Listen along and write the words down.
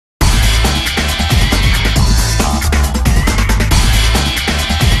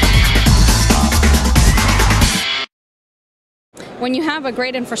when you have a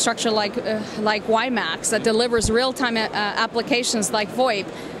great infrastructure like WiMAX that delivers real-time applications like VoIP,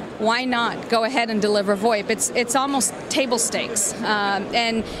 why not go ahead and deliver VoIP? It's almost table stakes,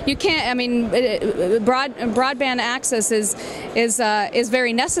 and you can't. I mean, broadband access is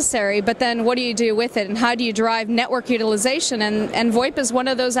very necessary, but then what do you do with it, and how do you drive network utilization? And VoIP is one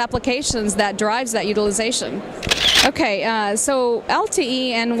of those applications that drives that utilization. Okay, so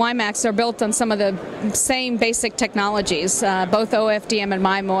LTE and WiMAX are built on some of the same basic technologies, both OFDM and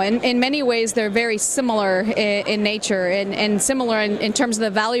MIMO. In many ways, they're very similar in nature and similar in terms of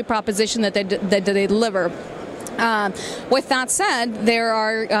the value proposition that they deliver. With that said, there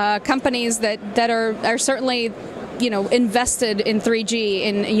are companies that are certainly invested in 3G,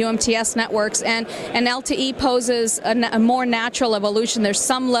 in UMTS networks, and LTE poses a more natural evolution. There's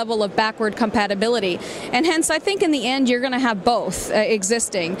some level of backward compatibility, and hence I think in the end you're going to have both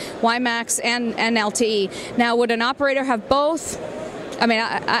existing, WiMAX and LTE. Now, would an operator have both? I mean,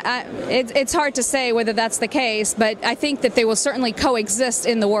 it's hard to say whether that's the case, but I think that they will certainly coexist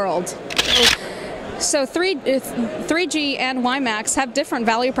in the world. So 3G and WiMAX have different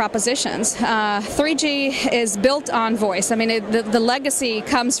value propositions. 3G is built on voice. I mean, the legacy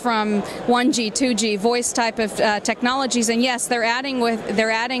comes from 1G, 2G voice type of technologies, and yes, they're adding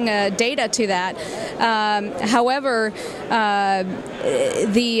data to that. However,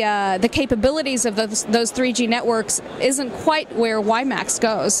 the capabilities of those 3G networks isn't quite where WiMAX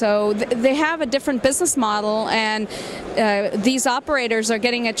goes. So they have a different business model, and these operators are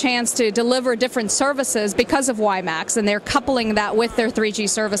getting a chance to deliver different services because of WiMAX, and they're coupling that with their 3G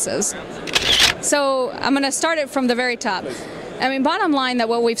services. So I'm going to start it from the very top. I mean, bottom line, that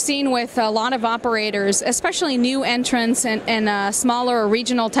what we've seen with a lot of operators, especially new entrants and smaller or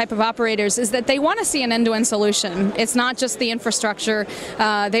regional type of operators, is that they want to see an end-to-end solution. It's not just the infrastructure.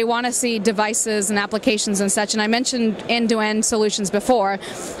 They want to see devices and applications and such. And I mentioned end-to-end solutions before.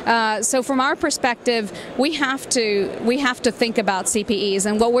 So from our perspective, we have to think about CPEs.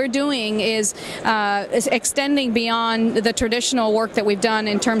 And what we're doing is extending beyond the traditional work that we've done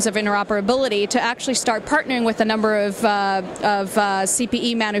in terms of interoperability to actually start partnering with a number of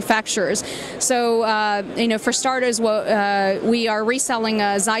CPE manufacturers. So, for starters, we are reselling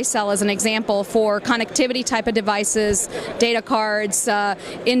Zycel as an example for connectivity type of devices, data cards,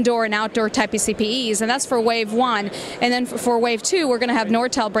 indoor and outdoor type of CPEs, and that's for Wave 1. And then for Wave 2, we're going to have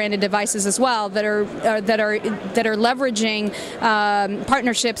Nortel branded devices as well that are leveraging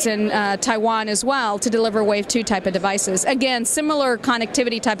partnerships in Taiwan as well to deliver Wave 2 type of devices. Again, similar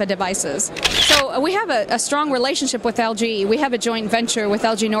connectivity type of devices. So we have a strong relationship with LG. We have a joint venture with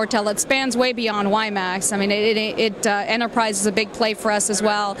LG Nortel that spans way beyond WiMAX. I mean, enterprise is a big play for us as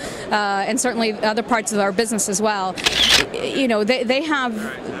well, and certainly other parts of our business as well. They have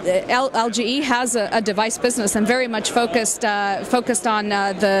LGE has a device business and very much focused on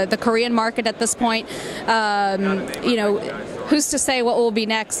the Korean market at this point. Who's to say what will be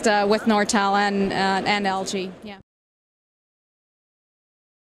next with Nortel and LG? Yeah.